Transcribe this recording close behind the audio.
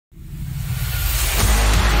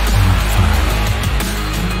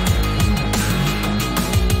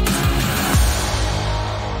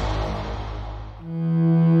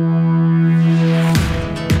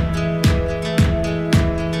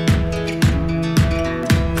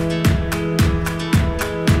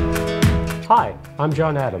Hi, I'm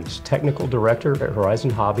John Adams, Technical Director at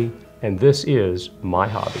Horizon Hobby, and this is my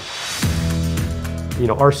hobby. You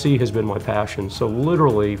know, RC has been my passion, so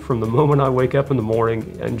literally from the moment I wake up in the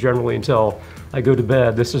morning and generally until I go to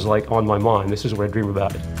bed, this is like on my mind. This is what I dream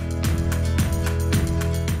about.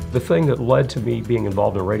 The thing that led to me being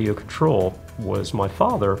involved in radio control was my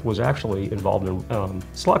father was actually involved in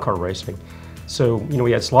slot car racing. So, you know,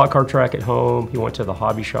 we had slot car track at home. He went to the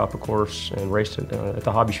hobby shop, of course, and raced at the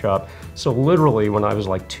hobby shop. So literally, when I was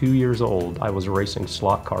like 2 years old, I was racing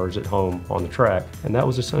slot cars at home on the track. And that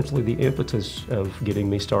was essentially the impetus of getting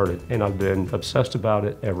me started. And I've been obsessed about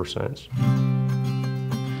it ever since.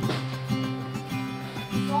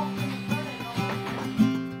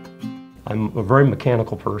 I'm a very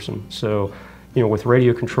mechanical person. So, you know, with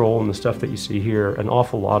radio control and the stuff that you see here, an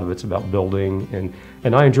awful lot of it's about building,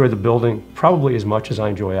 and I enjoy the building probably as much as I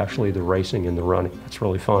enjoy actually the racing and the running. It's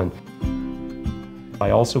really fun.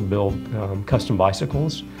 I also build custom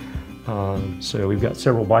bicycles. So we've got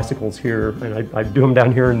several bicycles here, and I do them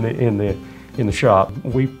down here in the shop.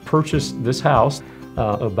 We purchased this house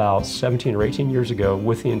about 17 or 18 years ago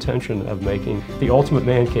with the intention of making the ultimate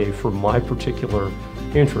man cave for my particular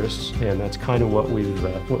interests, and that's kind of what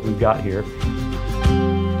we've got here.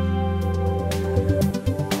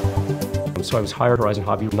 So I was hired at Horizon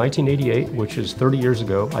Hobby in 1988, which is 30 years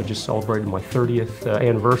ago. I just celebrated my 30th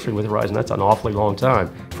anniversary with Horizon. That's an awfully long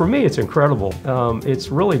time. For me, it's incredible.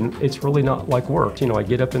 It's really not like work. You know, I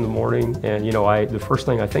get up in the morning, and you know, the first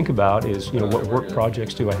thing I think about is, you know, what work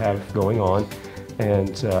projects do I have going on.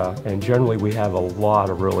 And generally we have a lot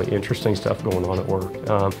of really interesting stuff going on at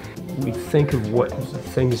work. We think of what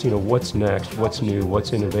things, you know, what's next, what's new,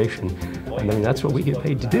 what's innovation. And I mean, that's what we get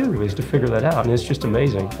paid to do, is to figure that out, and it's just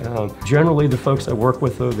amazing. Generally, the folks I work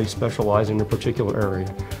with, though, they specialize in a particular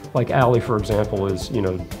area. Like Allie, for example, is, you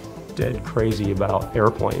know, dead crazy about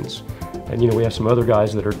airplanes. And, you know, we have some other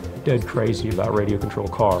guys that are dead crazy about radio control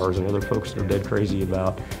cars, and other folks that are dead crazy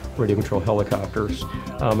about radio control helicopters.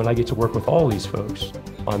 And I get to work with all these folks.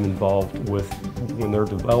 I'm involved with when they're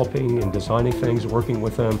developing and designing things, working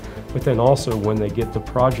with them, but then also when they get the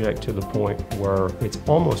project to the point where it's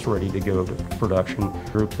almost ready to go to production.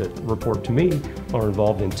 The group that report to me are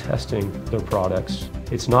involved in testing their products.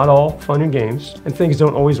 It's not all fun and games, and things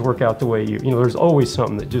don't always work out the way you know, there's always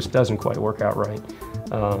something that just doesn't quite work out right.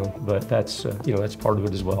 But that's, you know, that's part of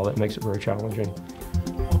it as well. That makes it very challenging.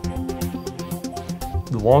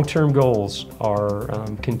 The long-term goals are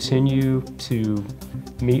continue to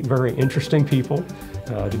meet very interesting people,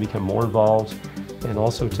 to become more involved, and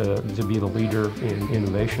also to be the leader in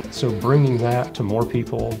innovation. So bringing that to more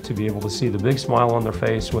people, to be able to see the big smile on their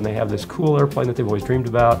face when they have this cool airplane that they've always dreamed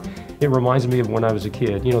about. It reminds me of when I was a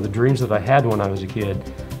kid, you know, the dreams that I had when I was a kid,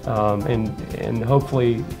 and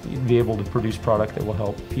hopefully be able to produce product that will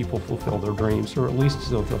help people fulfill their dreams, or at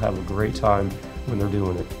least they'll have a great time when they're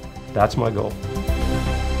doing it. That's my goal.